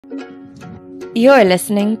You're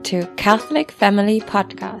listening to Catholic Family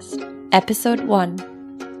Podcast, Episode 1.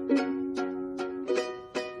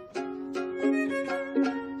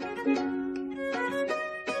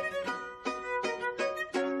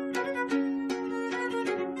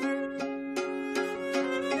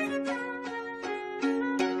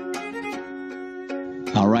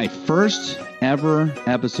 All right, first ever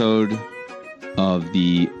episode of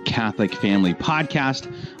the Catholic Family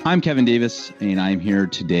Podcast. I'm Kevin Davis, and I'm here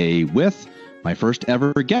today with my first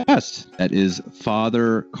ever guest. That is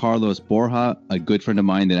Father Carlos Borja, a good friend of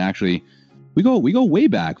mine that actually we go way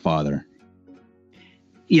back, Father.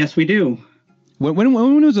 Yes, we do. When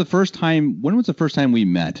was the first time? When was the first time we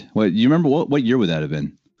met? What you remember? What year would that have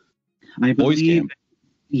been? I believe.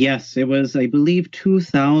 Yes, it was. I believe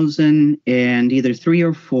 2000 and either 3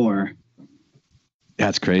 or 4.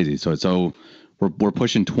 That's crazy. So we're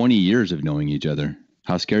pushing 20 years of knowing each other.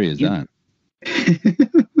 How scary is that?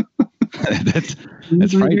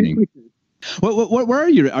 That's frightening. Where are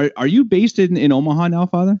you? Are you based in Omaha now,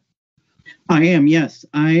 Father? I am. Yes,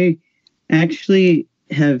 I actually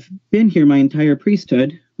have been here my entire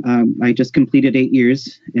priesthood. I just completed 8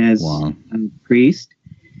 years as a priest,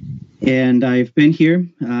 and I've been here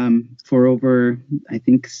for over, I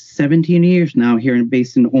think, 17 years now. Here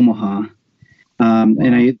based in Omaha.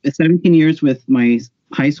 And 17 years with my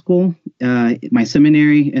high school, my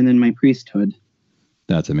seminary, and then my priesthood.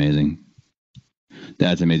 That's amazing.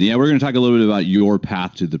 That's amazing. Yeah, we're going to talk a little bit about your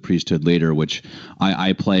path to the priesthood later, which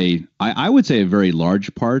I play, I would say, a very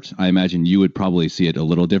large part. I imagine you would probably see it a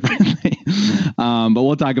little differently. But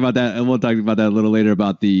we'll talk about that. And we'll talk about that a little later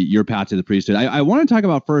about your path to the priesthood. I want to talk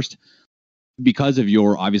about first, because of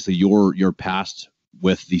your past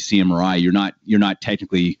with the CMRI, you're not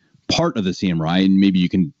technically part of the CMRI, and maybe you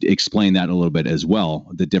can explain that a little bit as well,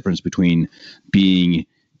 the difference between being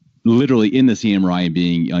literally in the CMRI and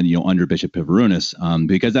being under Bishop Pivarunis,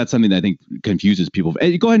 because that's something that I think confuses people.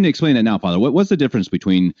 Go ahead and explain that now, Father. What's the difference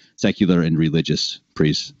between secular and religious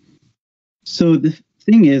priests? So the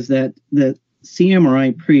thing is that the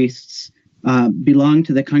CMRI priests belong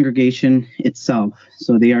to the congregation itself.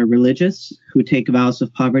 So they are religious who take vows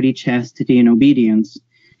of poverty, chastity, and obedience.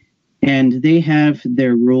 And they have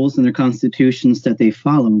their rules and their constitutions that they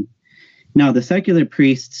follow. Now, the secular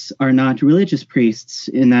priests are not religious priests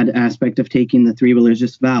in that aspect of taking the 3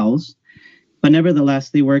 religious vows, but nevertheless,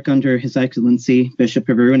 they work under His Excellency, Bishop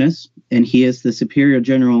Pivarunis, and he is the Superior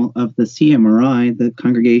General of the CMRI, the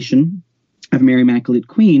Congregation of Mary Immaculate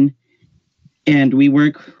Queen, and we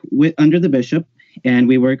work under the bishop, and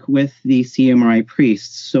we work with the CMRI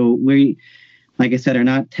priests. So we, like I said, are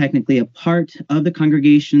not technically a part of the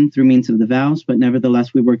congregation through means of the vows, but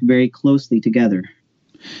nevertheless, we work very closely together.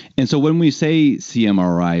 And so when we say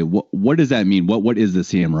CMRI, what does that mean? What is the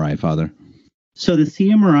CMRI, Father? So the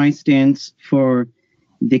CMRI stands for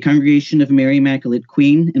the Congregation of Mary Immaculate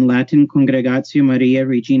Queen, in Latin, Congregatio Mariae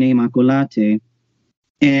Reginae Immaculatae.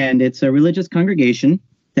 And it's a religious congregation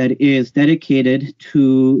that is dedicated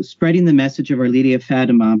to spreading the message of Our Lady of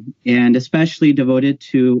Fatima, and especially devoted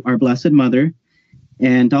to our Blessed Mother,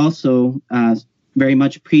 and also very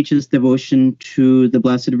much preaches devotion to the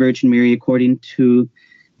Blessed Virgin Mary according to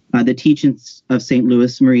the teachings of St.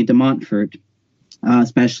 Louis Marie de Montfort,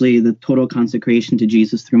 especially the total consecration to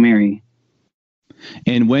Jesus through Mary.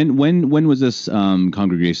 And when was this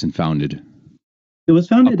congregation founded? It was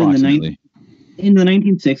founded in the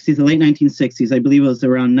 1960s, the late 1960s. I believe it was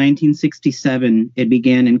around 1967. It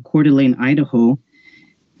began in Coeur d'Alene, Idaho,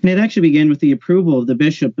 and it actually began with the approval of the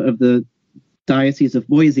bishop of the Diocese of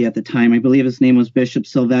Boise at the time. I believe his name was Bishop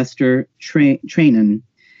Sylvester Trainin.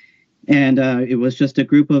 And it was just a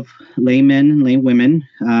group of laymen and laywomen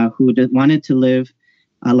who wanted to live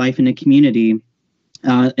a life in a community.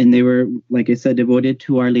 And they were, like I said, devoted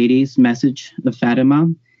to Our Lady's message of Fatima.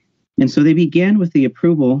 And so they began with the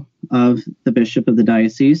approval of the bishop of the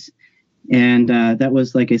diocese. And that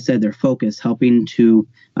was, like I said, their focus, helping to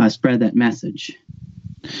spread that message.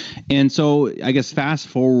 And so I guess fast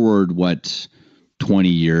forward, 20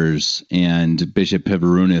 years, and Bishop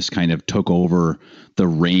Pivarunis kind of took over the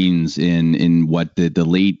reins in the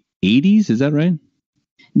late 80s. Is that right?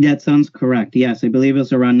 That sounds correct. Yes, I believe it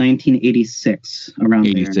was around 1986. Around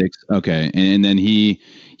 86. There. Okay, and then he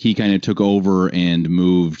kind of took over and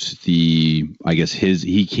moved he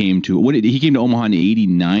came to Omaha in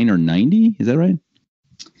 89 or 90. Is that right?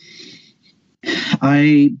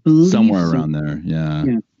 I believe somewhere around there. Yeah,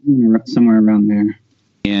 somewhere around there.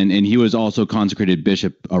 And he was also consecrated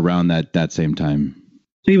bishop around that same time.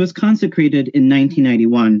 So he was consecrated in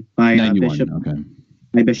 1991 by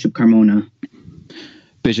Bishop Carmona.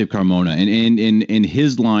 Bishop Carmona, and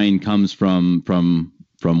his line comes from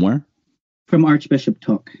From where? From Archbishop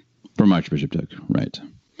Took. From Archbishop Took, right.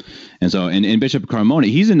 And so, and Bishop Carmona,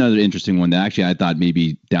 he's another interesting one that actually I thought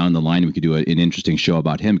maybe down the line we could do an interesting show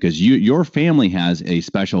about him, because your family has a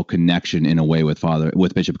special connection in a way with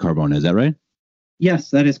Bishop Carmona. Is that right?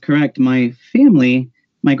 Yes, that is correct. My family,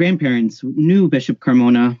 my grandparents knew Bishop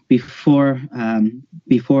Carmona before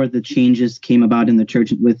the changes came about in the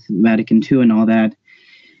church with Vatican II and all that.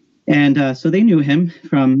 And so they knew him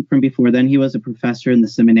from before then. He was a professor in the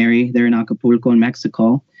seminary there in Acapulco in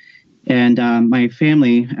Mexico. And my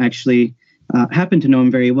family actually happened to know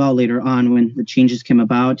him very well later on when the changes came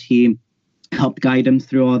about. He helped guide them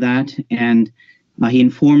through all that, and he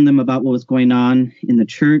informed them about what was going on in the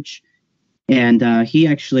church. And he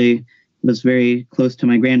actually was very close to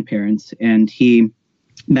my grandparents, and he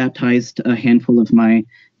baptized a handful of my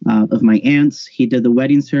aunts. He did the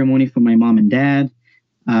wedding ceremony for my mom and dad.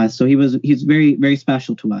 So he's very, very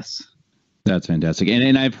special to us. That's fantastic.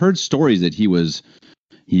 And I've heard stories that he was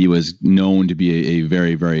known to be a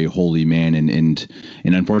very, very holy man, and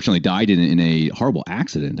unfortunately died in a horrible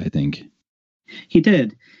accident, I think. He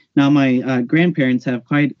did. Now, my grandparents have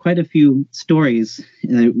quite a few stories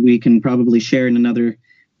that we can probably share in another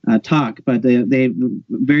talk, but they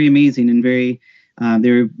very amazing and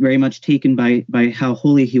they're very much taken by how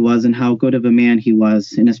holy he was and how good of a man he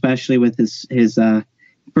was, and especially with his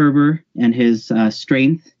fervor and his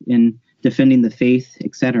strength in defending the faith,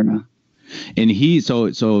 etc. And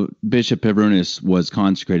so Bishop Pevrunis was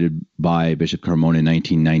consecrated by Bishop Carmona in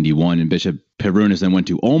 1991, and Bishop Pevrunis then went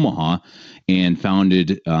to Omaha and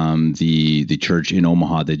founded the church in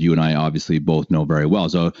Omaha that you and I obviously both know very well.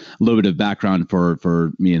 So a little bit of background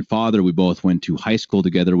for me and Father. We both went to high school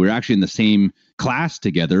together. We were actually in the same class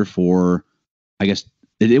together for, I guess,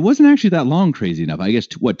 it wasn't actually that long, crazy enough. I guess,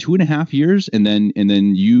 2.5 years? And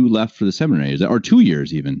then you left for the seminary, or 2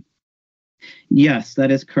 years even. Yes, that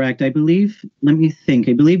is correct. I believe, let me think.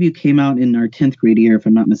 I believe you came out in our 10th grade year, if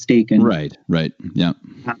I'm not mistaken. Right. Yeah.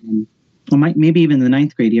 Maybe even the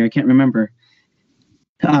 9th grade year. I can't remember.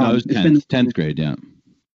 No, it was 10th grade, yeah.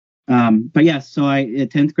 But yes, so I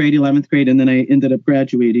 10th grade, 11th grade, and then I ended up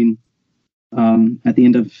graduating at the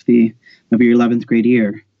end of your 11th grade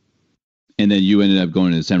year. And then you ended up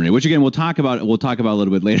going to the seminary, which again we'll talk about a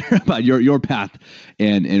little bit later about your path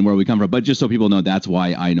and where we come from. But just so people know, that's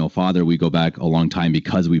why I know Father. We go back a long time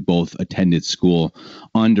because we both attended school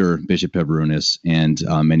under Bishop Pevrunis, and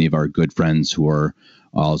many of our good friends who are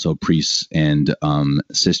also priests and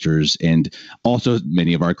sisters, and also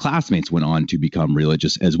many of our classmates went on to become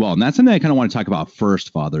religious as well. And that's something I kind of want to talk about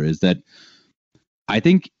first, Father, is that I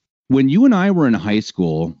think when you and I were in high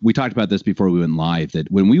school, we talked about this before we went live, that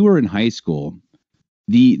when we were in high school,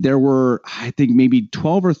 there were, I think, maybe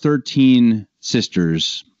 12 or 13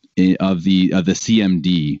 sisters of the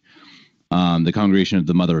CMD, the Congregation of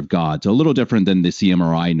the Mother of God. So a little different than the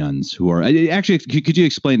CMRI nuns, who are actually. Could you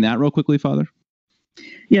explain that real quickly, Father?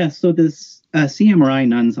 Yeah. So this CMRI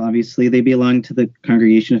nuns, obviously, they belong to the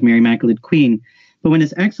Congregation of Mary Immaculate Queen. But when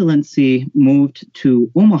His Excellency moved to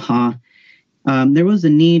Omaha, there was a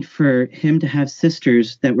need for him to have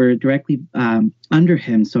sisters that were directly under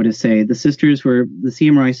him, so to say. The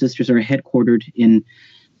CMRI sisters are headquartered in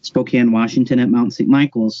Spokane, Washington at Mount St.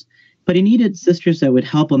 Michael's. But he needed sisters that would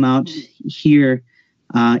help him out here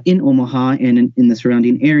in Omaha and in the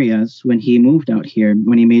surrounding areas when he moved out here,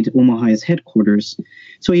 when he made Omaha his headquarters.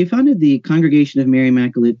 So he founded the Congregation of Mary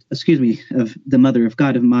Immaculate, of the Mother of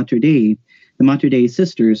God of Mater Dei, the Mater Dei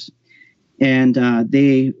Sisters. And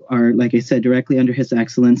they are, like I said, directly under His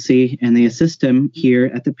Excellency, and they assist him here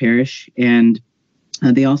at the parish. And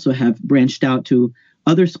they also have branched out to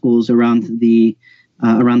other schools around the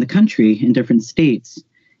country in different states.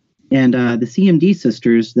 And the CMD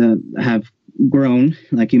sisters that have grown,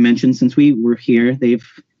 like you mentioned, since we were here. I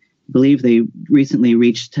believe they recently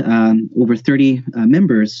reached over 30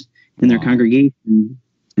 members in their congregation.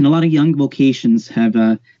 And a lot of young vocations have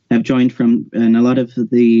joined from, and a lot of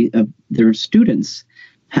their students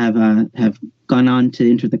have gone on to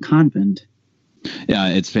enter the convent. Yeah,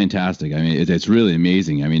 it's fantastic. I mean, it's really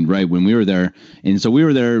amazing. I mean, right when we were there, and so we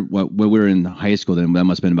were there when we were in high school. Then that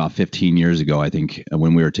must have been about 15 years ago, I think,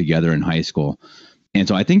 when we were together in high school. And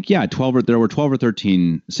so I think, there were 12 or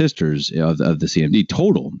 13 sisters of the CMD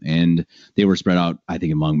total, and they were spread out, I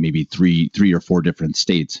think, among maybe three or four different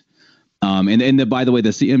states. By the way, the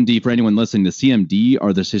CMD, for anyone listening, the CMD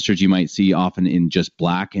are the sisters you might see often in just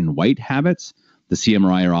black and white habits. The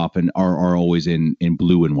CMRI are always in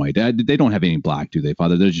blue and white. They don't have any black, do they,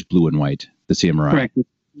 Father? They're just blue and white, the CMRI. Correct.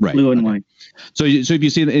 Right. Blue and white. So if you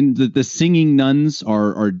see, in the singing nuns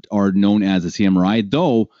are known as the CMRI,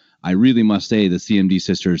 though I really must say the CMD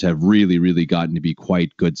sisters have really, really gotten to be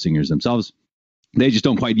quite good singers themselves. They just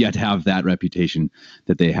don't quite yet have that reputation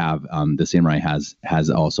that they have. The CMRI has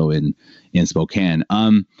also in Spokane.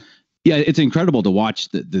 Yeah, it's incredible to watch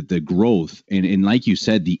the growth, and like you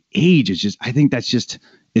said, the age is just. I think that's just.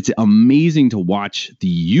 It's amazing to watch the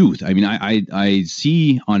youth. I mean, I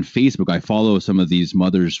see on Facebook. I follow some of these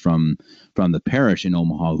mothers from the parish in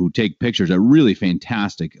Omaha who take pictures. Are really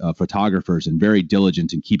fantastic photographers and very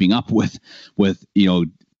diligent in keeping up with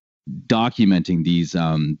documenting these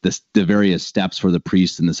the various steps for the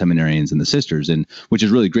priests and the seminarians and the sisters, and which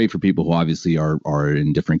is really great for people who obviously are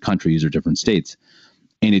in different countries or different states.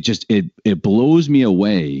 And it blows me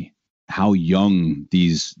away how young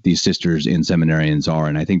these sisters and seminarians are.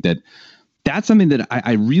 And I think that's something that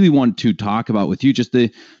I really want to talk about with you, just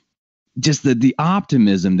the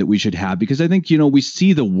optimism that we should have, because I think, we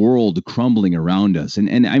see the world crumbling around us.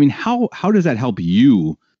 And I mean, how does that help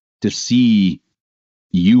you to see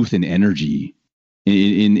youth and energy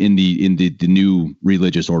in the new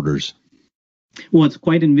religious orders? Well, it's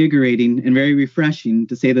quite invigorating and very refreshing,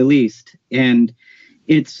 to say the least. And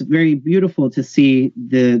it's very beautiful to see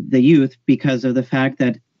the youth, because of the fact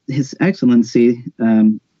that His Excellency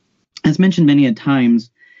has mentioned many a time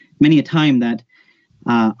that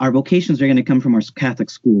our vocations are going to come from our Catholic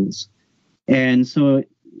schools. And so,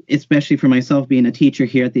 especially for myself being a teacher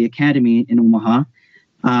here at the Academy in Omaha,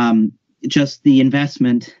 just the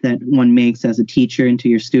investment that one makes as a teacher into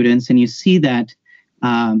your students, and you see that,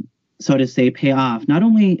 so to say, pay off, not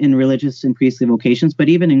only in religious and priestly vocations, but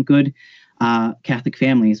even in good Catholic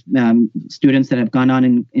families, students that have gone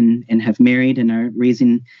on and have married and are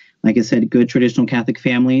raising, like I said, good traditional Catholic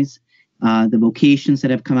families, the vocations that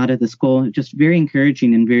have come out of the school, just very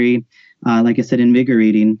encouraging and very, like I said,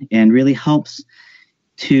 invigorating, and really helps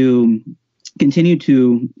to continue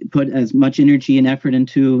to put as much energy and effort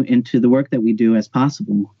into the work that we do as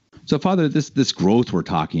possible. So, Father, this growth we're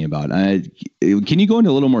talking about, can you go into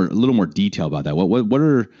a little more detail about that?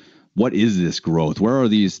 What is this growth? Where are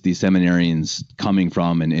these seminarians coming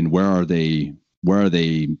from, and where are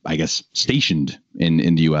they, I guess, stationed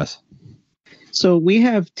in the U.S.? So we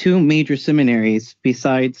have two major seminaries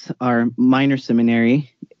besides our minor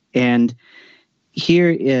seminary, and here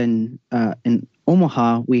in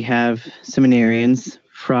Omaha we have seminarians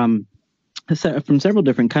from several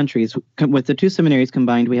different countries. With the two seminaries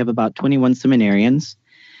combined, we have about 21 seminarians.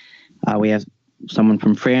 We have someone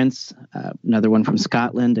from France, another one from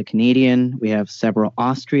Scotland, a Canadian. We have several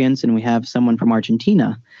Austrians, and we have someone from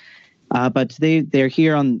Argentina. But they're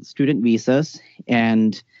here on student visas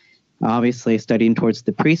and obviously studying towards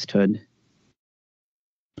the priesthood.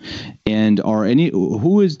 And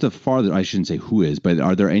who is the farther, I shouldn't say who is, but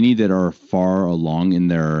are there any that are far along in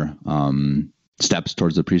their steps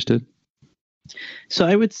towards the priesthood? So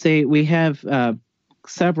I would say we have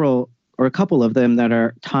several, or a couple of them, that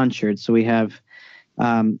are tonsured. So we have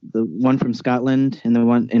the one from Scotland and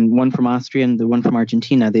one from Austria and the one from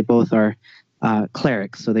Argentina. They both are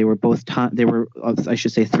clerics. So they were both I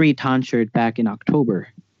should say 3 tonsured back in October.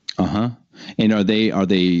 And are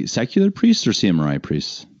they secular priests or CMRI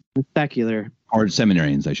priests? Secular. Or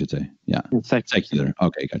seminarians, I should say. Yeah. Secular.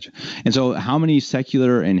 Okay, gotcha. And so how many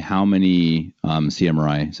secular and how many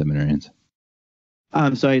CMRI seminarians?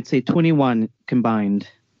 So I'd say 21 combined.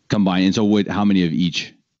 And so how many of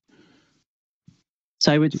each?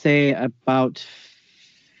 So I would say about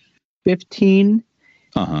 15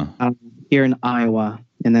 here in Iowa,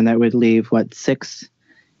 and then that would leave 6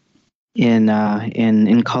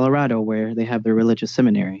 in Colorado, where they have their religious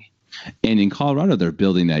seminary. And in Colorado, they're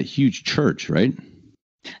building that huge church, right?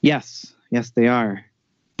 Yes, they are.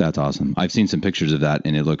 That's awesome. I've seen some pictures of that,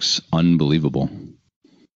 and it looks unbelievable.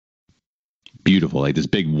 Beautiful, like this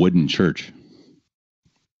big wooden church.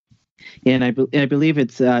 And I believe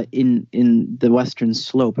it's in the Western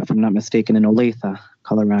Slope, if I'm not mistaken, in Olathe,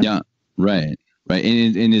 Colorado. Yeah, right.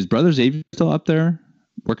 And his brother Xavier still up there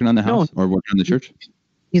working on the house or working on the church?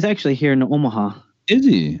 He's actually here in Omaha. Is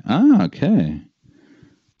he? Ah, okay.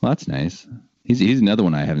 Well, that's nice. He's another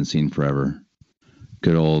one I haven't seen forever.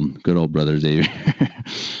 Good old brother Xavier.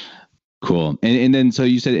 Cool. And then so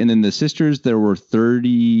you said, and then the sisters, there were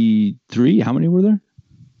 33. How many were there?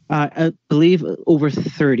 I believe over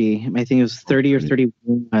 30. I think it was 30 or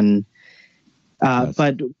 31.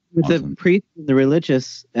 But with awesome. The priest and the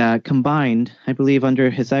religious combined, I believe under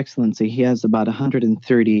His Excellency, he has about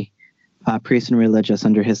 130 priests and religious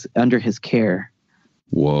under his care.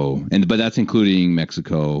 Whoa! But that's including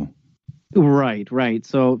Mexico. Right.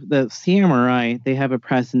 So the CMRI, they have a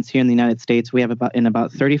presence here in the United States. We have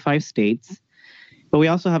about 35 states, but we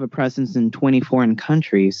also have a presence in 20 foreign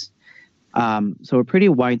countries. So we're pretty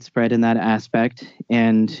widespread in that aspect,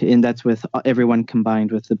 and that's with everyone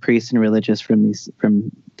combined, with the priests and religious from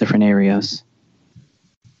different areas.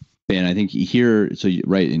 And I think here, so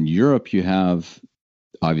right in Europe, you have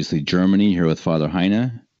obviously Germany here with Father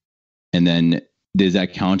Heine, and then is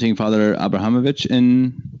that counting Father Abrahamovich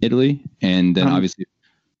in Italy? And then obviously,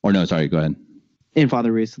 or no, sorry, go ahead. And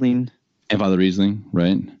Father Riesling. And Father Riesling,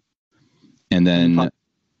 right? And then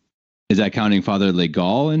is that counting Father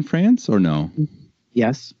Legal in France or no?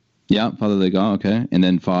 Yes. Yeah, Father Legal, okay. And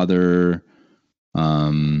then Father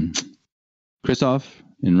Christoph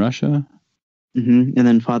in Russia. Mm-hmm. And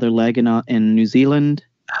then Father Leg in New Zealand.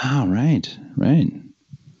 Oh, right.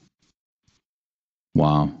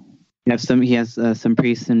 Wow. He has some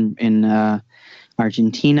priests in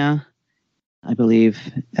Argentina, I believe.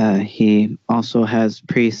 He also has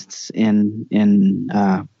priests in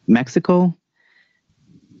Mexico.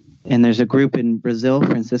 And there's a group in Brazil,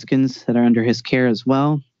 Franciscans, that are under his care as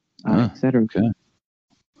well, etc. Okay.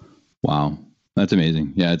 Wow, that's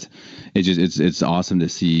amazing. Yeah, it's awesome to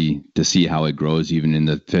see how it grows, even in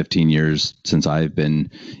the 15 years since I've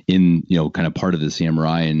been in, kind of part of the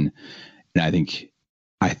CMRI, and I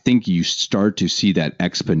think you start to see that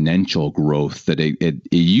exponential growth that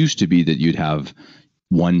it used to be that you'd have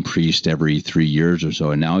one priest every 3 years or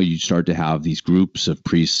so. And now you start to have these groups of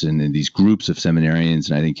priests and these groups of seminarians.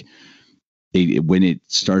 And I think when it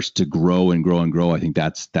starts to grow and grow and grow, I think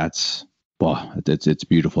that's it's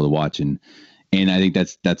beautiful to watch. And I think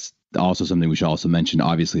that's also something we should also mention,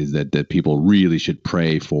 obviously, is that people really should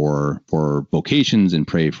pray for vocations and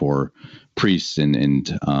pray for priests.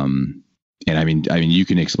 And I mean, you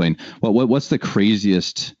can explain what's the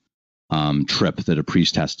craziest trip that a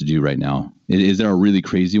priest has to do right now? Is there a really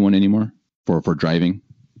crazy one anymore for driving?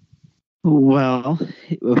 Well,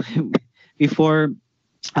 before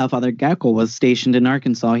Father Gackel was stationed in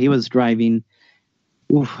Arkansas, he was driving,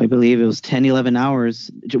 I believe it was 10, 11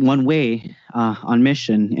 hours one way on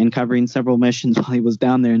mission, and covering several missions while he was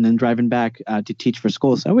down there, and then driving back to teach for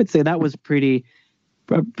school. So I would say that was pretty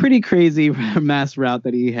crazy mass route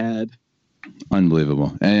that he had.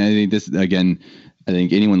 Unbelievable. And I think this, again, I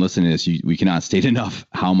think anyone listening to this, we cannot state enough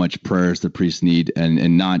how much prayers the priests need,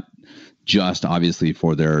 and not just obviously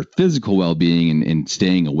for their physical well-being and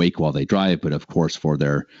staying awake while they drive, but of course for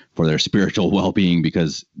their spiritual well-being,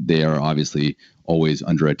 because they are obviously always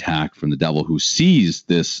under attack from the devil, who sees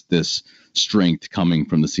this strength coming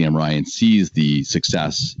from the CMRI and sees the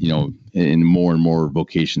success, in more and more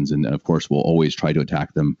vocations, and of course will always try to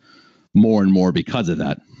attack them more and more because of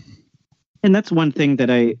that. And that's one thing that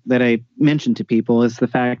I mentioned to people, is the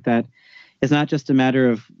fact that it's not just a matter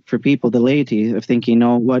of, for people, the laity, of thinking,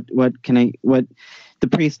 what the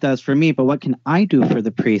priest does for me, but what can I do for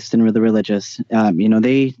the priest and the religious?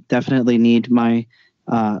 They definitely need my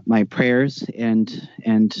prayers and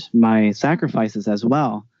my sacrifices as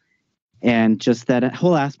well. And just that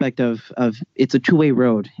whole aspect of it's a two-way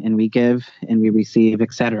road, and we give and we receive,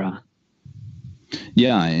 etc.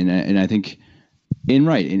 Yeah, and I think. And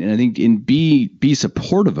right, and I think be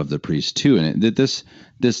supportive of the priest too, and that this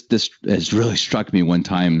has really struck me one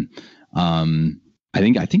time. I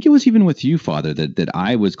think it was even with you, Father, that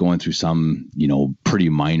I was going through some pretty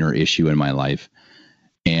minor issue in my life,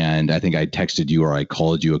 and I think I texted you or I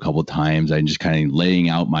called you a couple of times. I'm just kind of laying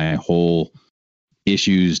out my whole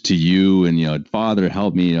issues to you, and Father,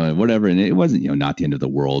 help me, whatever. And it wasn't not the end of the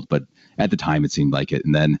world, but at the time it seemed like it.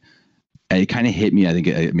 And then it kind of hit me. I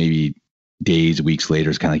think maybe days, weeks later,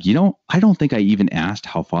 it's kind of like, I don't think I even asked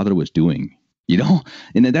how Father was doing,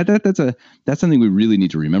 and that's something we really need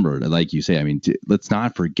to remember. Like you say, I mean, let's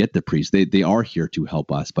not forget the priests. They are here to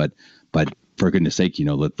help us, but for goodness sake,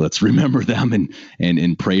 let's remember them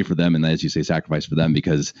and pray for them. And as you say, sacrifice for them,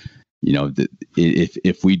 because,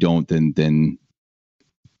 if we don't, then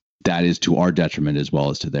that is to our detriment as well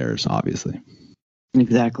as to theirs, obviously.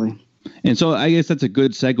 Exactly. And so I guess that's a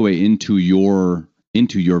good segue into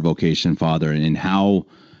your vocation, Father, and how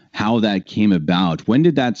that came about. When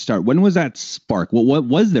did that start? When was that spark? What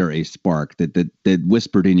was there a spark that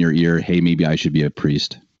whispered in your ear, hey, maybe I should be a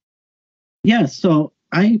priest? Yeah, so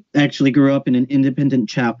I actually grew up in an independent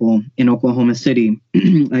chapel in Oklahoma City.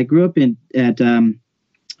 I grew up at Our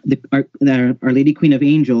Lady Queen of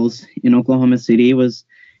Angels in Oklahoma City. It was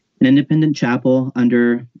an independent chapel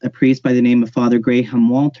under a priest by the name of Father Graham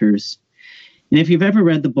Walters. And if you've ever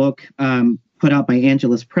read the book put out by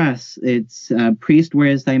Angelus Press, it's Priest, Where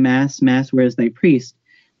is Thy Mass? Mass, Where is Thy Priest?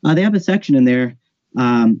 They have a section in there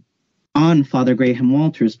on Father Graham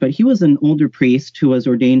Walters, but he was an older priest who was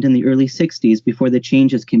ordained in the early 60s before the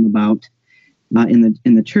changes came about in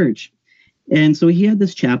the church. And so he had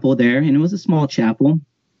this chapel there, and it was a small chapel.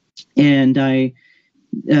 And I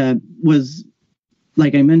was,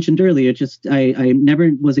 like I mentioned earlier, I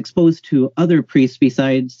never was exposed to other priests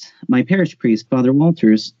besides my parish priest, Father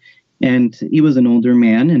Walters. And he was an older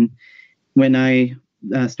man. And when I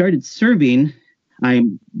started serving, I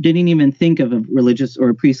didn't even think of a religious or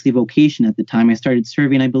a priestly vocation at the time. I started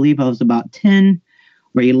serving, I believe I was about 10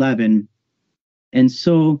 or 11. And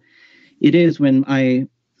so it is when I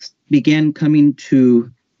began coming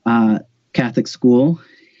to Catholic school,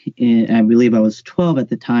 I believe I was 12 at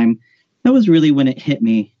the time, that was really when it hit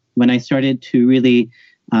me, when I started to really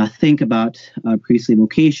think about priestly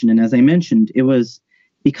vocation. And as I mentioned, it was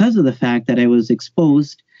because of the fact that I was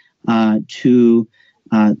exposed to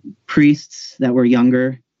priests that were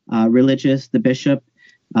younger, religious, the bishop,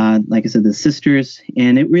 like I said, the sisters,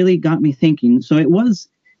 and it really got me thinking. So it was,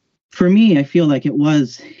 for me, I feel like it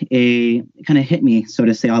was kind of hit me, so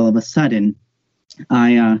to say, all of a sudden.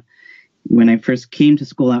 When I first came to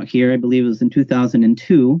school out here, I believe it was in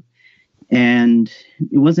 2002, and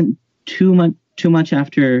it wasn't too much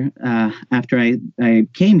after I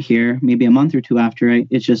came here, maybe a month or two after,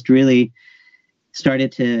 it just really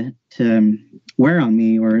started to wear on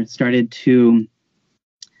me, or I started to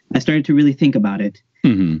really think about it.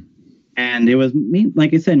 Mm-hmm. And it was,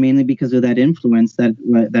 like I said, mainly because of that influence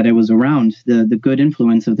that I was around, the good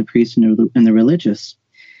influence of the priest and the religious.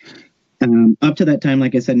 Up to that time,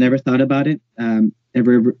 like I said, never thought about it.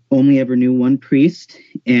 Only ever knew one priest,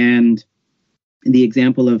 and the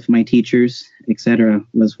example of my teachers, etc.,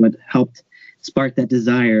 was what helped spark that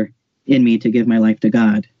desire in me to give my life to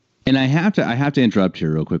God. And I have to interrupt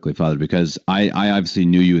here real quickly, Father, because I obviously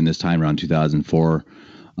knew you in this time around 2004,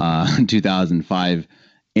 2005.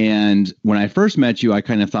 And when I first met you, I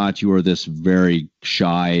kind of thought you were this very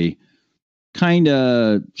shy, kind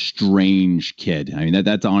of strange kid. I mean,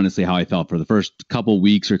 that's honestly how I felt for the first couple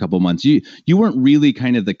weeks or couple months. You weren't really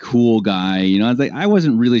kind of the cool guy. You know, I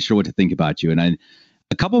wasn't really sure what to think about you. And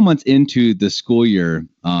a couple months into the school year,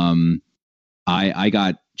 I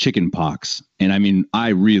got chicken pox. And I mean, I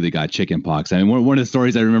really got chicken pox. I mean, one of the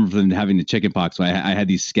stories I remember from having the chicken pox, I had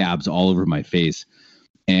these scabs all over my face.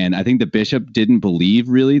 And I think the bishop didn't believe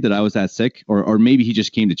really that I was that sick, or maybe he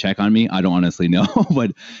just came to check on me. I don't honestly know,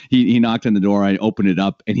 but he knocked on the door. I opened it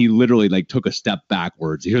up, and he literally took a step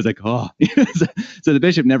backwards. He was like, "Oh!" So the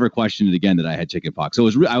bishop never questioned it again that I had chickenpox. So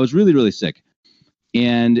I was really, really sick,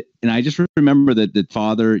 and I just remember that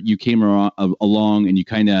Father, you came along, and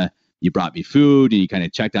you brought me food, and you kind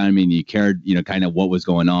of checked on me, and you cared, kind of what was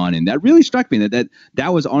going on, and that really struck me.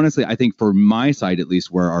 That was honestly, I think, for my side at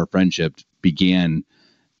least, where our friendship began.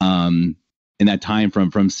 In that time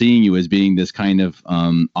from seeing you as being this kind of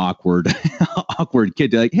awkward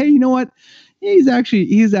kid to like, hey, you know what? He's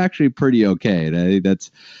actually pretty okay. And I think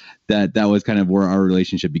that was kind of where our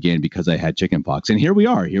relationship began, because I had chickenpox. And here we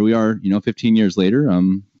are, 15 years later,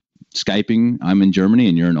 Skyping. I'm in Germany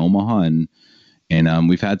and you're in Omaha, and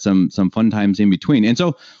we've had some fun times in between. And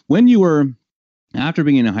so when you were, after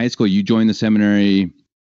being in high school, you joined the seminary.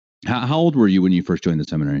 How old were you when you first joined the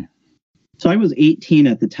seminary? So I was 18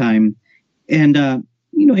 at the time, and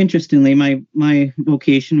interestingly, my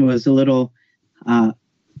vocation was a little, I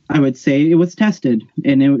would say, it was tested,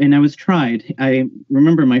 and I was tried. I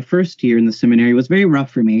remember my first year in the seminary was very rough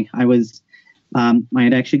for me. I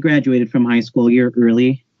had actually graduated from high school a year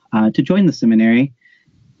early to join the seminary,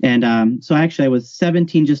 and so actually I was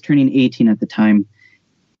 17, just turning 18 at the time,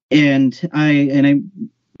 and I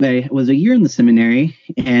was a year in the seminary,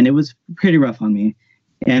 and it was pretty rough on me.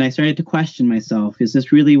 And I started to question myself. Is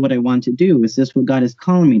this really what I want to do? Is this what God is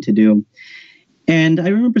calling me to do? And I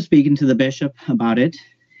remember speaking to the bishop about it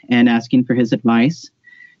and asking for his advice.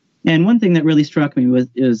 And one thing that really struck me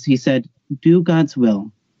was he said, do God's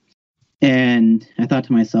will. And I thought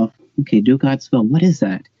to myself, okay, do God's will. What is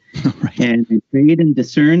that? Right. And I prayed and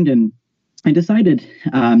discerned, and I decided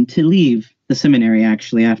to leave the seminary,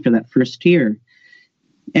 actually, after that first year.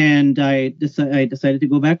 And I decided to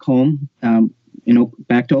go back home,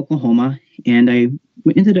 back to Oklahoma, and I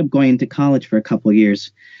ended up going to college for a couple of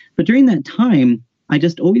years. But during that time, I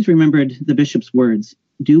just always remembered the bishop's words,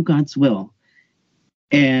 do God's will.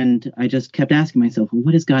 And I just kept asking myself, well,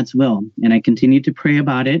 what is God's will? And I continued to pray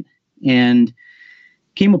about it, and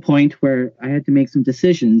came a point where I had to make some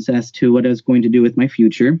decisions as to what I was going to do with my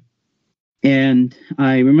future. And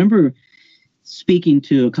I remember speaking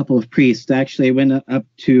to a couple of priests. Actually, I went up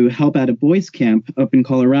to help at a boys' camp up in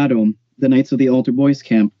Colorado, the Knights of the Altar Boys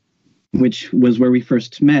Camp, which was where we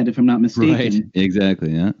first met, if I'm not mistaken. Right,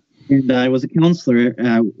 exactly, yeah. And I was a counselor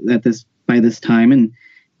by this time, and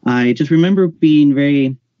I just remember being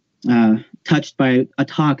very touched by a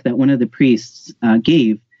talk that one of the priests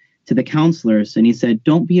gave to the counselors, and he said,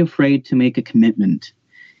 "Don't be afraid to make a commitment."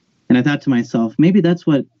 And I thought to myself, maybe that's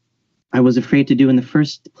what I was afraid to do in the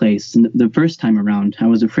first place, the first time around. I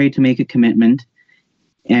was afraid to make a commitment,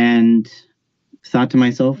 and thought to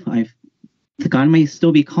myself, God may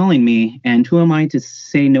still be calling me, and who am I to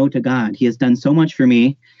say no to God? He has done so much for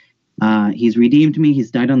me. He's redeemed me.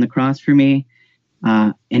 He's died on the cross for me.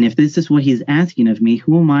 And if this is what he's asking of me,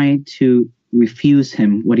 who am I to refuse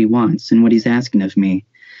him what he wants and what he's asking of me?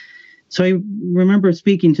 So I remember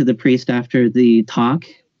speaking to the priest after the talk,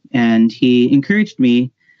 and he encouraged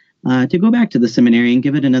me to go back to the seminary and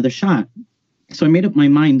give it another shot. So I made up my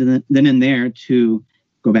mind then and there to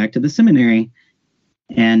go back to the seminary.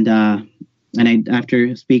 And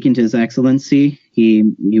after speaking to His Excellency, he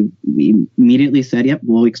immediately said, "Yep,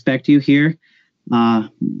 we'll expect you here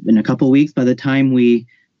in a couple of weeks by the time we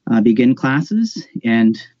begin classes."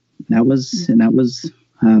 And that was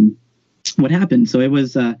what happened. So it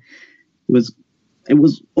was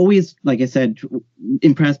always, like I said,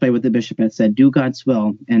 impressed by what the bishop had said, do God's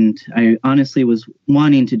will. And I honestly was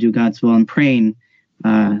wanting to do God's will and praying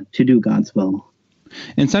to do God's will.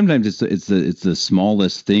 And sometimes it's the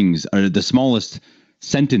smallest things, or the smallest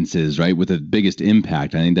sentences, right, with the biggest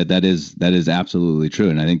impact. I think that is absolutely true.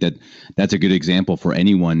 And I think that's a good example for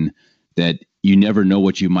anyone, that you never know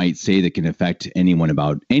what you might say that can affect anyone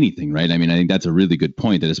about anything, right? I mean, I think that's a really good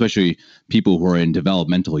point, that especially people who are in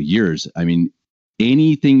developmental years, I mean,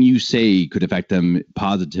 anything you say could affect them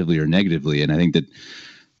positively or negatively. And I think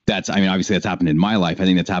obviously that's happened in my life. I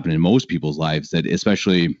think that's happened in most people's lives, that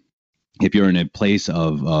especially if you're in a place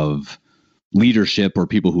of leadership or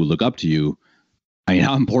people who look up to you, I mean,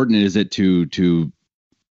 how important is it to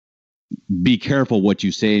be careful what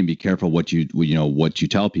you say and be careful what you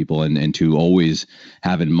tell people, and to always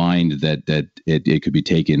have in mind that it could be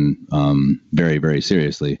taken very, very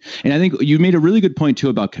seriously. And I think you made a really good point too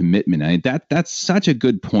about commitment. That's such a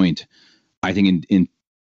good point. I think in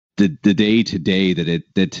the day to day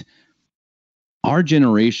that our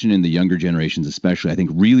generation and the younger generations especially, I think,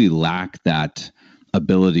 really lack that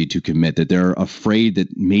ability to commit, that they're afraid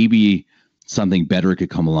that maybe something better could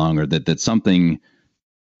come along, or that something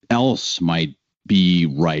else might be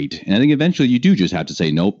right. And I think eventually you do just have to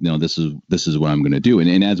say, nope, no, this is what I'm going to do.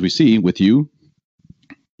 And as we see with you,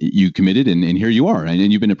 you committed, and here you are.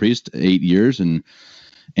 And you've been a priest 8 years, and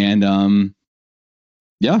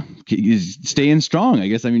yeah, staying strong, I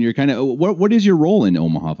guess. I mean, you're kind of, what is your role in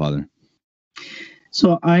Omaha, Father?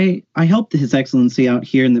 So I helped His Excellency out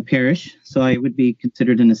here in the parish. So I would be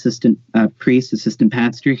considered an assistant priest, assistant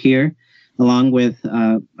pastor here, along with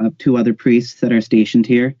 2 other priests that are stationed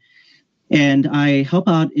here. And I help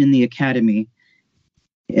out in the academy,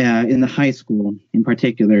 in the high school in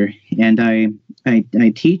particular. And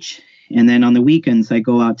I teach. And then on the weekends, I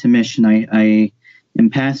go out to mission. I am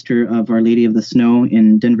pastor of Our Lady of the Snow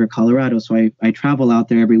in Denver, Colorado. So I travel out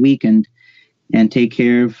there every weekend and take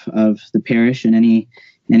care of the parish and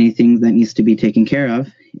anything that needs to be taken care of.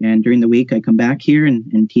 And during the week, I come back here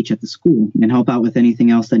and teach at the school and help out with anything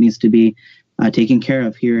else that needs to be taken care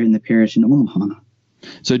of here in the parish in Omaha.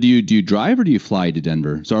 So do you drive or do you fly to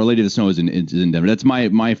Denver? So Our Lady of the Snow is in Denver. That's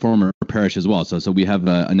my former parish as well. So we have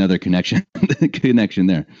another connection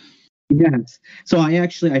there. Yes. So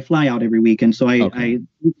I fly out every weekend. So I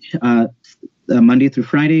teach Monday through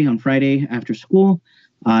Friday. On Friday after school,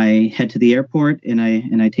 I head to the airport and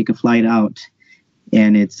I take a flight out,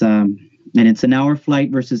 and it's an hour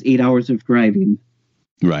flight versus 8 hours of driving.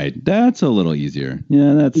 Right. That's a little easier.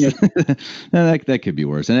 Yeah, that could be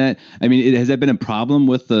worse. And has that been a problem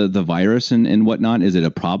with the virus and whatnot? Is it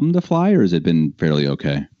a problem to fly, or has it been fairly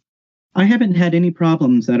okay? I haven't had any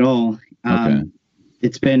problems at all. Okay.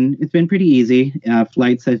 It's been pretty easy.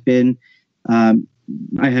 Flights have been, I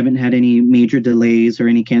haven't had any major delays or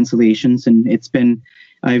any cancellations, and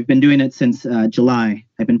I've been doing it since July.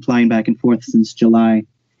 I've been flying back and forth since July,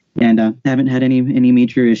 and haven't had any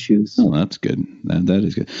major issues. Oh, that's good. That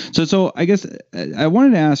is good. So I guess I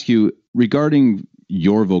wanted to ask you regarding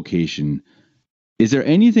your vocation. Is there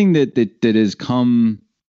anything that has come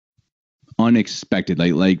unexpected?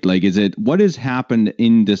 Like is it, what has happened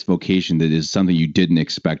in this vocation that is something you didn't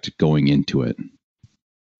expect going into it?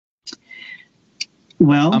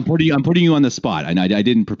 Well, I'm putting you on the spot, and I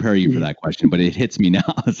didn't prepare you for that question, but it hits me now.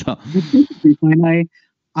 So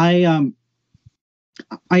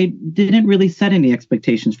I didn't really set any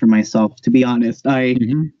expectations for myself, to be honest. I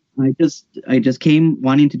just came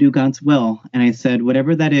wanting to do God's will, and I said,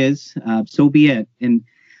 whatever that is, so be it. And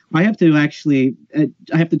I have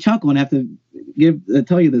to chuckle and have to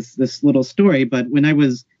tell you this little story. But when I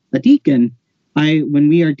was a deacon, when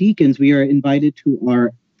we are deacons, we are invited to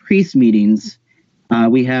our priest meetings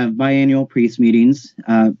We have biannual priest meetings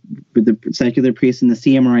with the secular priests and the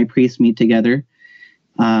CMRI priests meet together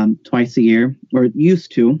twice a year, or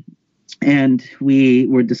used to, and we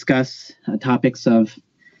would discuss topics of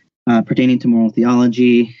pertaining to moral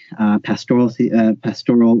theology, pastoral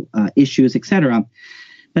issues, etc.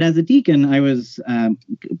 But as a deacon, I was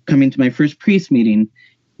coming to my first priest meeting,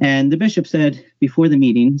 and the bishop said before the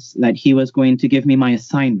meetings that he was going to give me my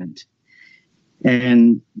assignment.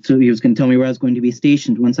 And so he was going to tell me where I was going to be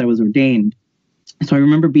stationed once I was ordained. So I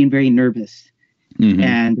remember being very nervous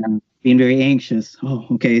and being very anxious. Oh,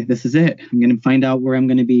 okay, this is it. I'm going to find out where I'm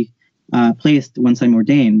going to be placed once I'm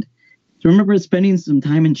ordained. So I remember spending some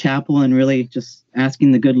time in chapel and really just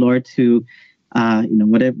asking the good Lord to,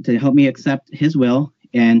 to help me accept His will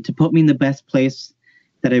and to put me in the best place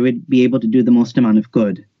that I would be able to do the most amount of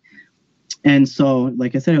good. And so,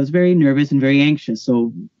 like I said, I was very nervous and very anxious.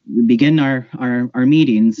 So we begin our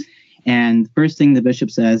meetings, and the first thing the bishop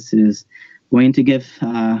says is going to give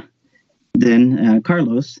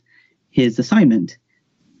Carlos his assignment.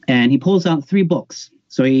 And he pulls out 3 books.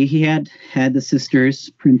 So he had the sisters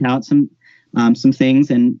print out some things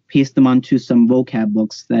and paste them onto some vocab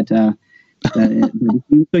books that so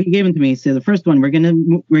he gave them to me. He said, the first one, we're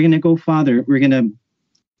gonna go Father. We're gonna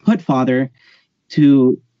put Father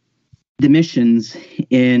to the missions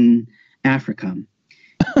in Africa.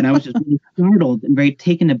 And I was just really startled and very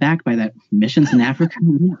taken aback by that. Missions in Africa?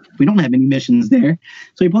 We don't have any missions there.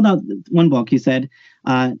 So he pulled out one book. He said,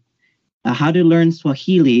 how to learn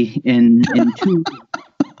Swahili in 2 weeks.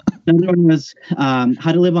 Another one was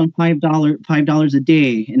how to live on $5 a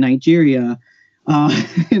day in Nigeria.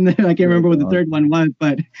 And then I can't remember what the third one was,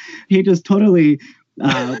 but he just totally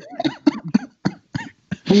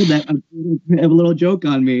pulled a little joke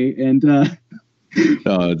on me. And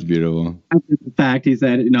oh, it's beautiful. After the fact, he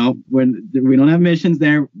said, when we don't have missions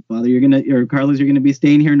there, Father, Carlos, you're gonna be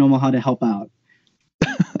staying here in Omaha to help out.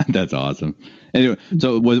 That's awesome. Anyway,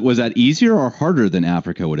 so was that easier or harder than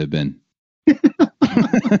Africa would have been?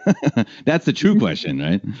 That's the true question,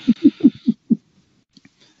 right?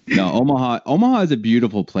 No, Omaha is a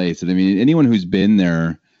beautiful place. And I mean, anyone who's been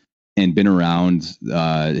there and been around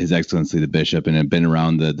His Excellency the Bishop and have been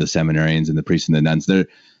around the seminarians and the priests and the nuns,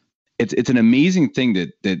 it's an amazing thing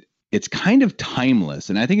that it's kind of timeless.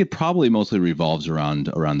 And I think it probably mostly revolves around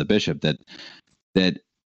the bishop, that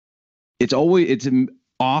it's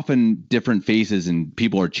often different faces and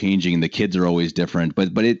people are changing and the kids are always different,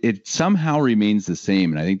 but it somehow remains the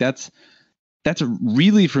same. And I think that's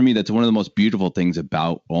really, for me, that's one of the most beautiful things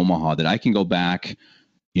about Omaha, that I can go back,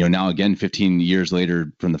 now again, 15 years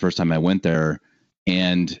later from the first time I went there,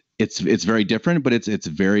 and it's very different, but it's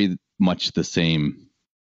very much the same.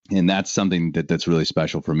 And that's something that's really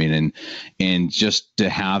special for me. And just to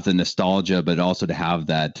have the nostalgia, but also to have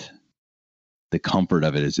the comfort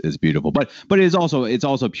of it is beautiful. But it's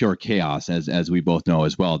also pure chaos, as we both know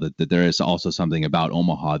as well, that there is also something about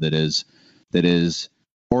Omaha that is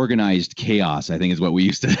organized chaos, I think, is what we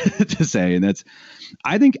used to say. And that's,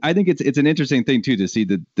 I think it's an interesting thing too, to see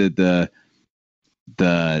the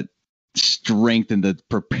strength and the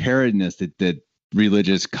preparedness that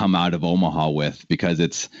religious come out of Omaha with, because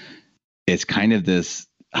it's kind of this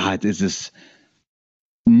this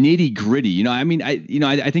nitty gritty,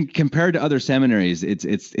 I think compared to other seminaries,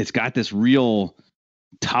 it's got this real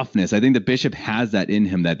toughness. I think the bishop has that in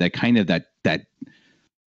him, that kind of that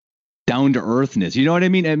down to earthness. You know what I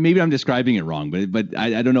mean? And maybe I'm describing it wrong, but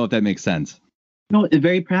I don't know if that makes sense. No, it's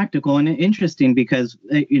very practical and interesting, because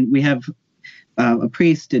we have a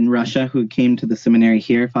priest in Russia who came to the seminary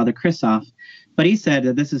here, Father Christoph, but he said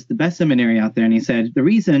that this is the best seminary out there. And he said the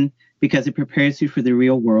reason, because it prepares you for the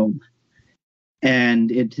real world. And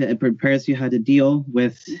it prepares you how to deal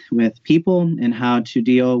with people and how to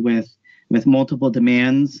deal with multiple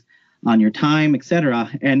demands on your time, etc.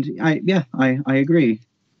 And I agree.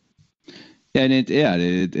 And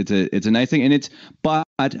it's a nice thing, but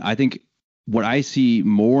I think what I see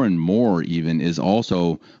more and more even is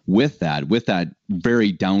also with that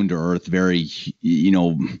very down to earth, very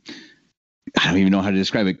I don't even know how to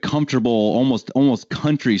describe it, comfortable, almost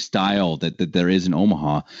country style that there is in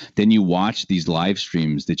Omaha. Then you watch these live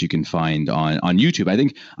streams that you can find on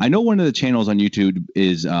YouTube. I know one of the channels on YouTube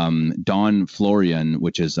is Don Florian,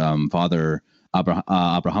 which is Father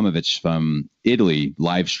Abrahamovich from Italy,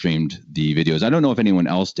 live streamed the videos. I don't know if anyone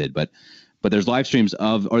else did, but there's live streams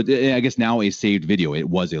of, or I guess now a saved video. It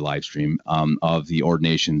was a live stream of the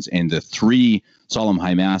ordinations and the 3 solemn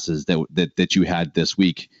high masses that you had this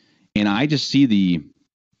week. And I just see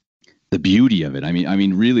the beauty of it. I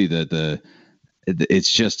mean, really, it's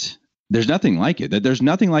just there's nothing like it. There's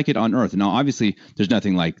nothing like it on earth. Now, obviously, there's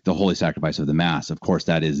nothing like the holy sacrifice of the Mass. Of course,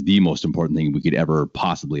 that is the most important thing we could ever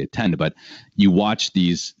possibly attend. But you watch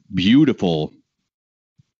these beautiful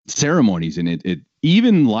ceremonies, and it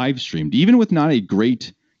even live streamed, even with not a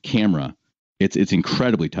great camera, it's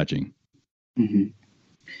incredibly touching. Mm-hmm.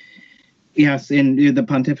 Yes, and the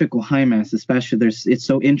Pontifical High Mass, especially, it's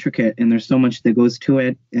so intricate, and there's so much that goes to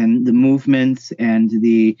it, and the movements and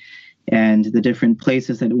the different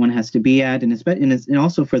places that one has to be at, and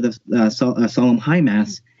also for the Solemn High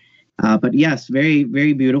Mass. But yes, very,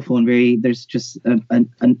 very beautiful, and there's just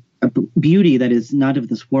a beauty that is not of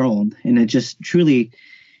this world, and it just truly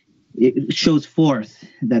it shows forth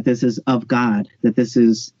that this is of God, that this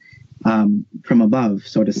is from above,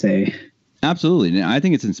 so to say. Absolutely. And I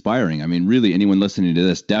think it's inspiring. I mean, really, anyone listening to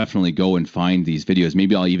this, definitely go and find these videos.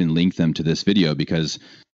 Maybe I'll even link them to this video because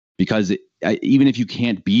even if you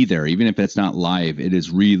can't be there, even if it's not live, it is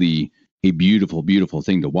really a beautiful, beautiful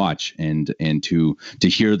thing to watch and to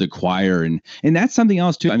hear the choir. And that's something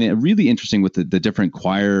else too. I mean, really interesting with the different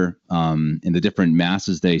choir and the different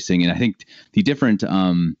masses they sing. And I think the different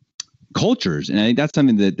cultures, and I think that's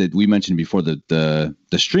something that we mentioned before the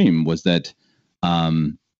stream, was that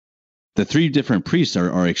the three different priests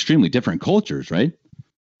are extremely different cultures, right?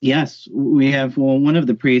 Yes, we have. Well, one of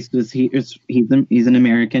the priests he's an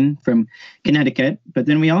American from Connecticut, but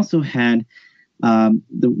then we also had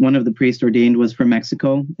one of the priests ordained was from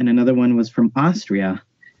Mexico, and another one was from Austria.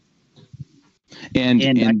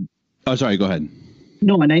 And oh, sorry, go ahead.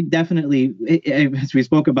 No, and I definitely, as we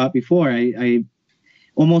spoke about before, I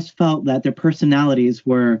almost felt that their personalities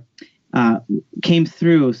came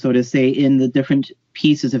through, so to say, in the different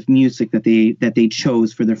pieces of music that they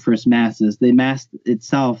chose for their first masses. The mass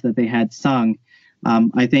itself that they had sung,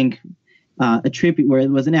 I think, where it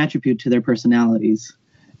was an attribute to their personalities.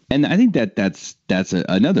 And I think that's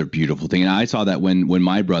another beautiful thing. And I saw that when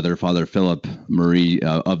my brother, Father Philip Marie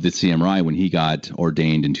of the CMRI, when he got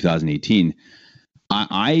ordained in 2018,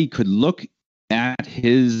 I could look at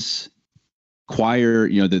his choir,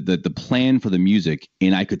 the plan for the music,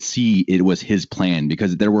 and I could see it was his plan,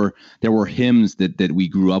 because there were hymns that we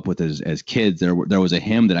grew up with as kids. There was a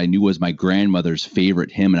hymn that I knew was my grandmother's favorite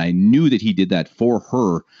hymn, and I knew that he did that for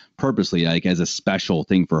her purposely, like as a special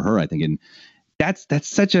thing for her, I think. And that's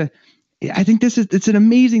I think it's an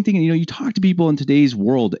amazing thing. And you talk to people in today's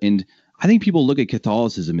world, and I think people look at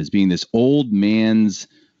Catholicism as being this old man's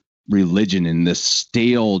religion and this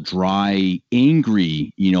stale, dry,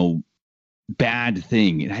 angry, bad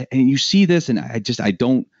thing. And you see this, and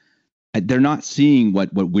they're not seeing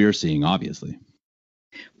what we're seeing, obviously.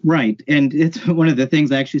 Right. And it's one of the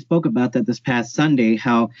things I actually spoke about that this past Sunday,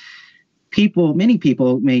 how many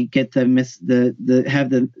people may get have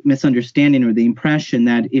the misunderstanding or the impression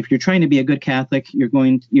that if you're trying to be a good Catholic,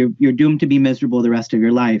 you're doomed to be miserable the rest of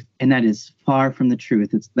your life. And that is far from the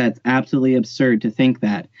truth. That's absolutely absurd to think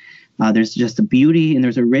that. There's just a beauty and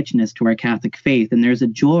there's a richness to our Catholic faith, and there's a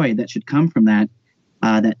joy that should come from that,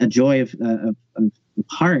 a joy of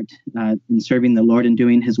heart in serving the Lord and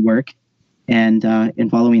doing His work, and in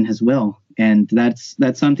following His will. And that's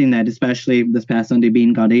something that, especially this past Sunday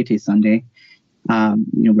being Gaudete Sunday,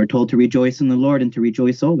 we're told to rejoice in the Lord and to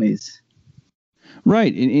rejoice always.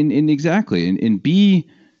 Right, and exactly, and be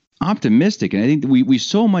optimistic. And I think that we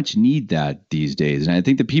so much need that these days. And I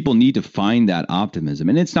think that people need to find that optimism.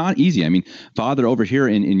 And it's not easy. I mean, Father, over here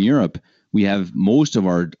in Europe, we have most of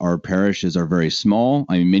our parishes are very small.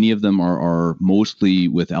 I mean, many of them are mostly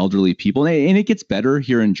with elderly people. And it gets better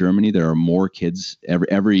here in Germany. There are more kids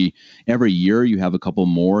every year. You have a couple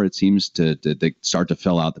more, it seems, to start to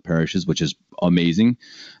fill out the parishes, which is amazing.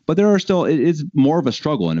 But there are still, it's more of a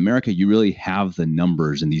struggle. In America, you really have the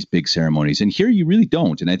numbers in these big ceremonies, and here you really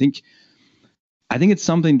don't. And I think it's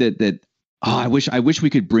something that I wish we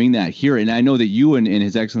could bring that here. And I know that you and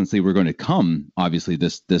His Excellency were going to come, obviously,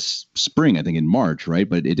 this spring, I think in March, right?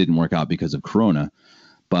 But it didn't work out because of Corona.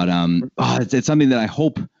 But it's something that I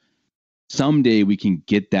hope someday we can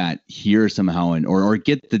get that here somehow, or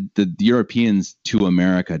get the Europeans to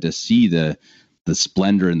America to see the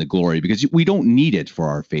splendor and the glory, because we don't need it for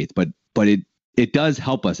our faith, but it does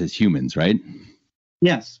help us as humans, right?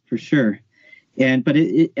 Yes, for sure. And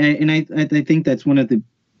I think that's one of the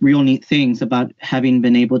real neat things about having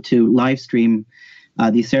been able to live stream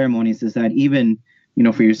these ceremonies, is that even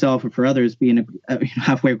for yourself or for others being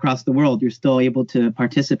halfway across the world, you're still able to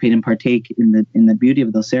participate and partake in the beauty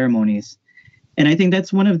of those ceremonies. And I think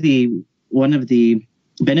that's one of the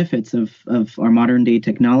benefits of our modern day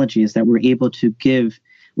technology, is that we're able to give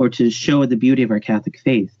or to show the beauty of our Catholic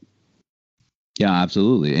faith. Yeah,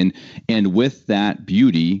 absolutely. And with that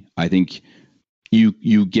beauty, I think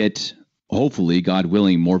you get hopefully, God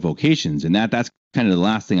willing, more vocations. And that's kind of the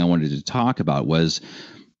last thing I wanted to talk about was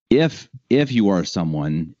if you are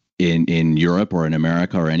someone in Europe or in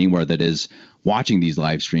America or anywhere that is watching these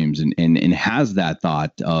live streams and has that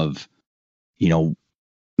thought of,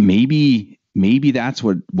 maybe that's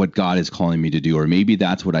what God is calling me to do, or maybe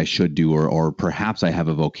that's what I should do, or perhaps I have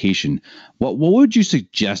a vocation. What would you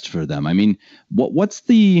suggest for them? I mean, what's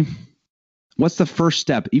the first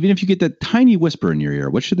step? Even if you get that tiny whisper in your ear,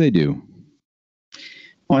 what should they do?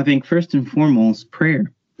 Well, I think first and foremost,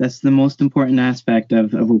 prayer. That's the most important aspect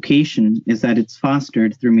of a vocation, is that it's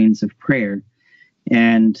fostered through means of prayer.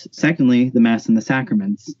 And secondly, the Mass and the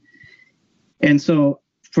sacraments. And so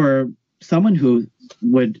for someone who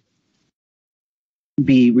would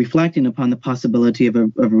be reflecting upon the possibility of a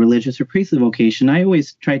religious or priestly vocation, I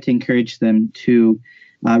always try to encourage them to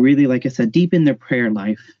really, like I said, deepen their prayer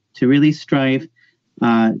life, to really strive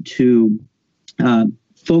to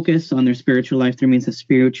focus on their spiritual life through means of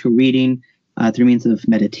spiritual reading, through means of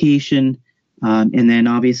meditation, and then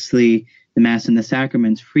obviously the Mass and the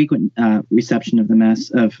sacraments, frequent reception of the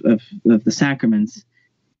Mass, of the sacraments.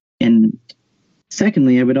 And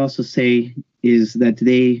secondly, I would also say is that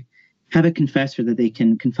they have a confessor that they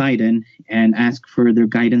can confide in and ask for their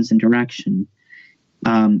guidance and direction.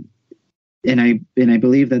 And I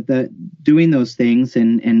believe that doing those things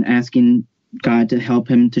and asking God to help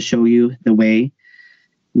him to show you the way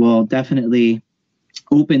will definitely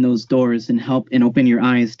open those doors and help and open your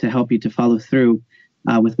eyes to help you to follow through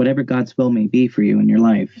with whatever God's will may be for you in your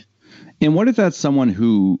life. And what if that's someone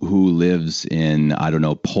who lives in, I don't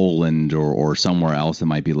know, Poland or somewhere else that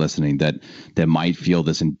might be listening that might feel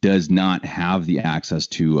this and does not have the access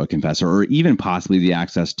to a confessor or even possibly the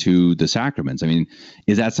access to the sacraments? I mean,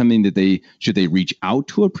 is that something that should they reach out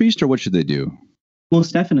to a priest, or what should they do?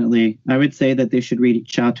 Most definitely. I would say that they should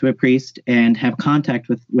reach out to a priest and have contact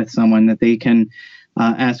with someone that they can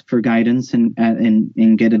ask for guidance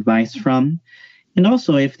and get advice from. And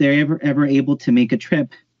also, if they're ever able to make a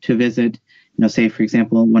trip to visit, say, for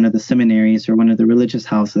example, one of the seminaries or one of the religious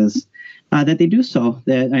houses, that they do so.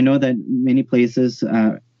 That I know that many places,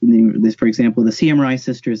 for example, the CMRI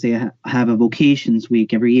sisters, they have a Vocations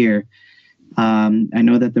week every year. I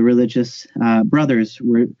know that the religious brothers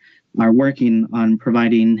are working on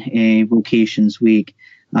providing a Vocations week.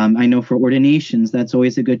 I know for ordinations, that's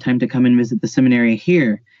always a good time to come and visit the seminary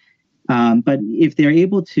here. But if they're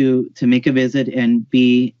able to make a visit and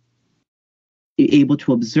be able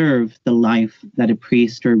to observe the life that a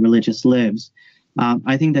priest or religious lives,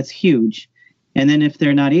 I think that's huge. And then if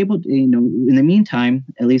they're not able to, in the meantime,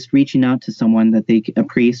 at least reaching out to someone a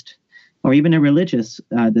priest or even a religious,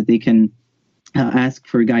 that they can ask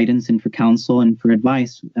for guidance and for counsel and for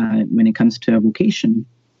advice when it comes to a vocation.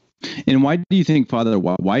 And why do you think, Father,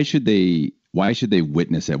 why should they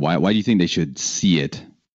witness it? Why do you think they should see it?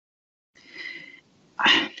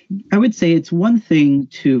 I would say it's one thing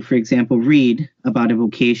to, for example, read about a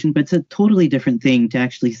vocation, but it's a totally different thing to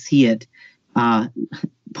actually see it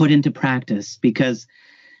put into practice, because,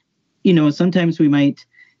 sometimes we might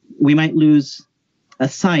lose a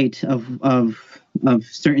sight of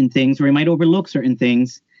certain things, or we might overlook certain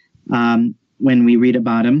things when we read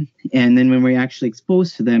about them. And then when we're actually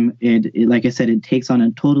exposed to them, it like I said, it takes on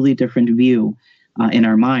a totally different view in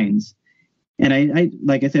our minds. And I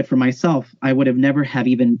like I said, for myself, I would have never have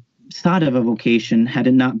even thought of a vocation had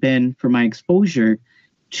it not been for my exposure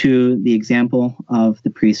to the example of the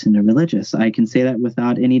priests and the religious. I can say that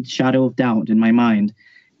without any shadow of doubt in my mind,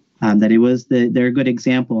 that it was their good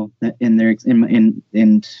example that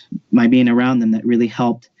in my being around them that really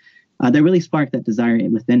helped, that really sparked that desire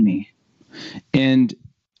within me. And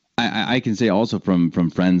I can say also from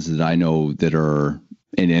friends that I know that are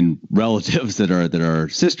and relatives that are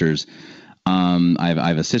sisters. I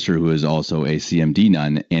have a sister who is also a CMD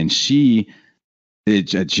nun, and she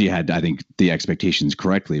had, I think, the expectations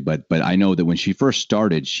correctly, but I know that when she first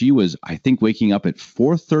started, she was, I think, waking up at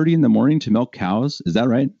 4:30 in the morning to milk cows. Is that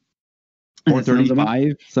right?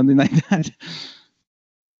 4:35, something like that.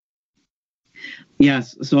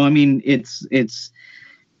 Yes. So I mean, it's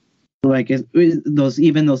like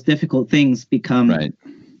those difficult things become right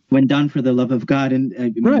when done for the love of God, and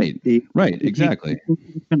right, exactly,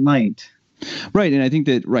 different light. Right, and I think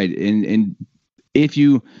that and if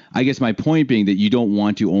you, I guess my point being that you don't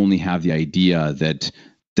want to only have the idea that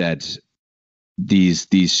these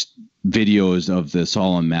videos of the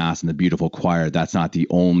solemn mass and the beautiful choir, that's not the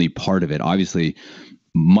only part of it. Obviously,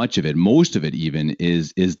 most of it even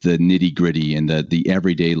is the nitty gritty and the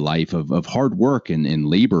everyday life of hard work and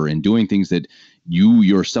labor and doing things that you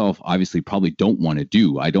yourself obviously probably don't want to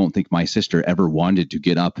do. I don't think my sister ever wanted to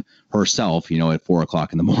get up herself, at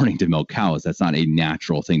 4:00 in the morning to milk cows. That's not a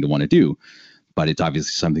natural thing to want to do, but it's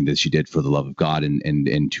obviously something that she did for the love of God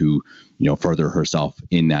and to, further herself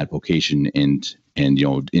in that vocation and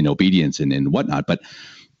in obedience and whatnot. But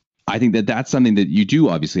I think that that's something that you do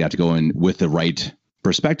obviously have to go in with the right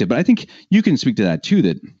perspective. But I think you can speak to that too,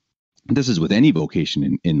 that this is with any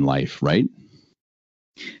vocation in life, right?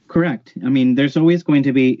 Correct. I mean, there's always going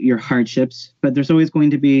to be your hardships, but there's always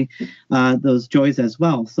going to be those joys as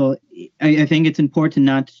well. So I think it's important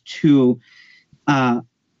not to, and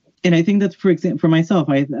I think that's, for example, for myself,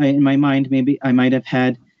 I in my mind, maybe I might have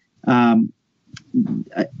had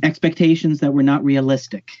expectations that were not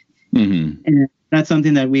realistic. Mm-hmm. And that's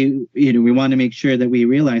something that we want to make sure that we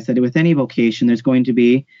realize that with any vocation, there's going to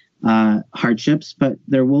be hardships, but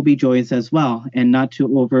there will be joys as well, and not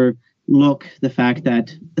to overlook the fact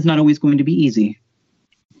that it's not always going to be easy.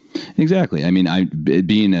 Exactly. I mean,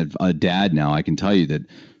 being a dad now, I can tell you that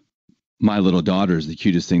my little daughter is the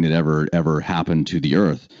cutest thing that ever happened to the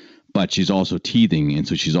earth. But she's also teething, and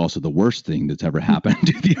so she's also the worst thing that's ever happened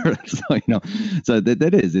to the earth. So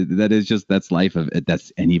so that's life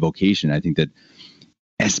that's any vocation. I think that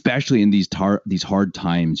especially in these hard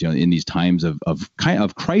times, in these times of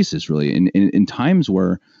crisis, really, in times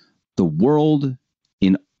where the world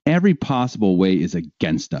in every possible way is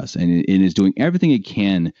against us and it is doing everything it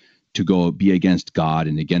can to go be against God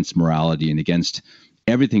and against morality and against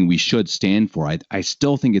everything we should stand for. I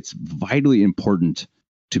still think it's vitally important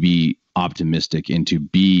to be optimistic and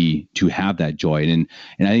to have that joy. And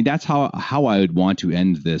I think that's how I would want to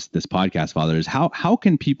end this podcast, Father, is how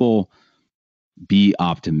can people be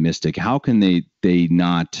optimistic? How can they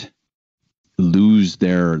not lose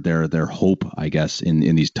their hope, I guess,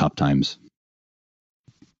 in these tough times?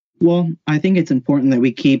 Well, I think it's important that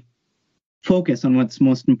we keep focus on what's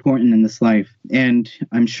most important in this life. And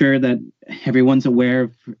I'm sure that everyone's aware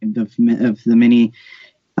of the many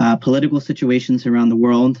political situations around the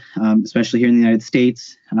world, especially here in the United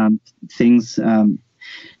States. Things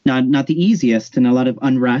not the easiest, and a lot of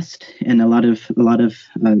unrest and a lot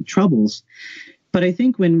of troubles. But I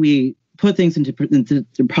think when we put things into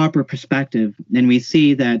the proper perspective, and we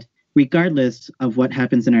see that regardless of what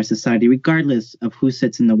happens in our society, regardless of who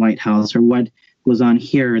sits in the White House or what goes on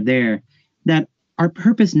here or there, that our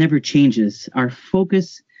purpose never changes. Our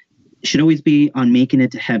focus should always be on making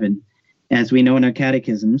it to heaven. As we know in our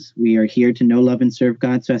catechisms, we are here to know, love, and serve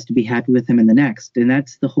God so as to be happy with him in the next. And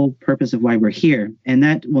that's the whole purpose of why we're here. And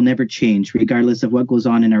that will never change, regardless of what goes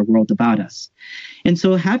on in our world about us. And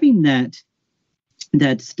so having that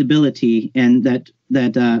stability and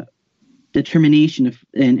that determination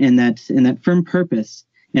and that firm purpose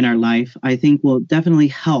in our life, I think will definitely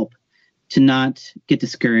help to not get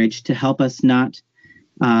discouraged, to help us not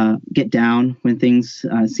get down when things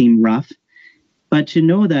seem rough, but to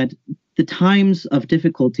know that the times of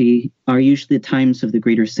difficulty are usually the times of the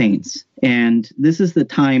greater saints. And this is the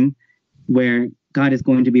time where God is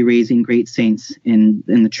going to be raising great saints in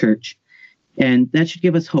the church. And that should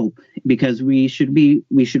give us hope, because we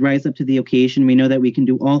should rise up to the occasion. We know that we can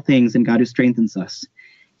do all things in God who strengthens us.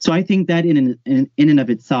 So I think that in and of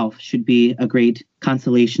itself should be a great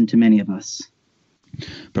consolation to many of us.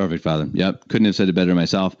 Perfect, Father. Yep. Couldn't have said it better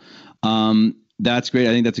myself. That's great. I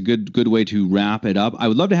think that's a good way to wrap it up. I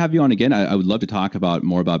would love to have you on again. I would love to talk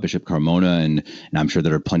more about Bishop Carmona, and I'm sure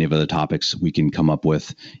there are plenty of other topics we can come up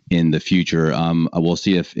with in the future. We'll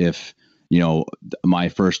see if my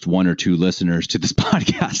first one or two listeners to this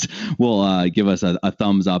podcast will give us a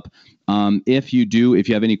thumbs up. If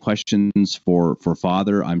you have any questions for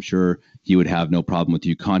Father, I'm sure he would have no problem with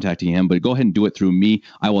you contacting him, but go ahead and do it through me.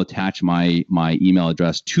 I will attach my email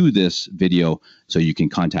address to this video so you can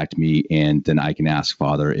contact me, and then I can ask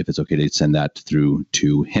Father if it's okay to send that through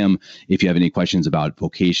to him. If you have any questions about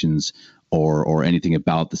vocations or anything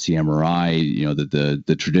about the CMRI,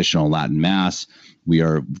 the traditional Latin Mass, we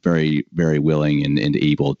are very, very willing and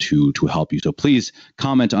able to help you. So please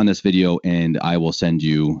comment on this video, and I will send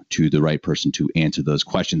you to the right person to answer those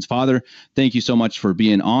questions. Father, thank you so much for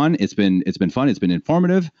being on. It's been fun. It's been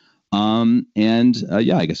informative. I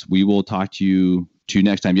guess we will talk to you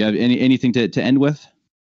next time. You have anything to end with?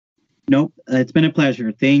 Nope. It's been a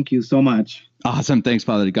pleasure. Thank you so much. Awesome. Thanks,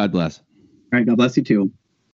 Father. God bless. All right. God bless you too.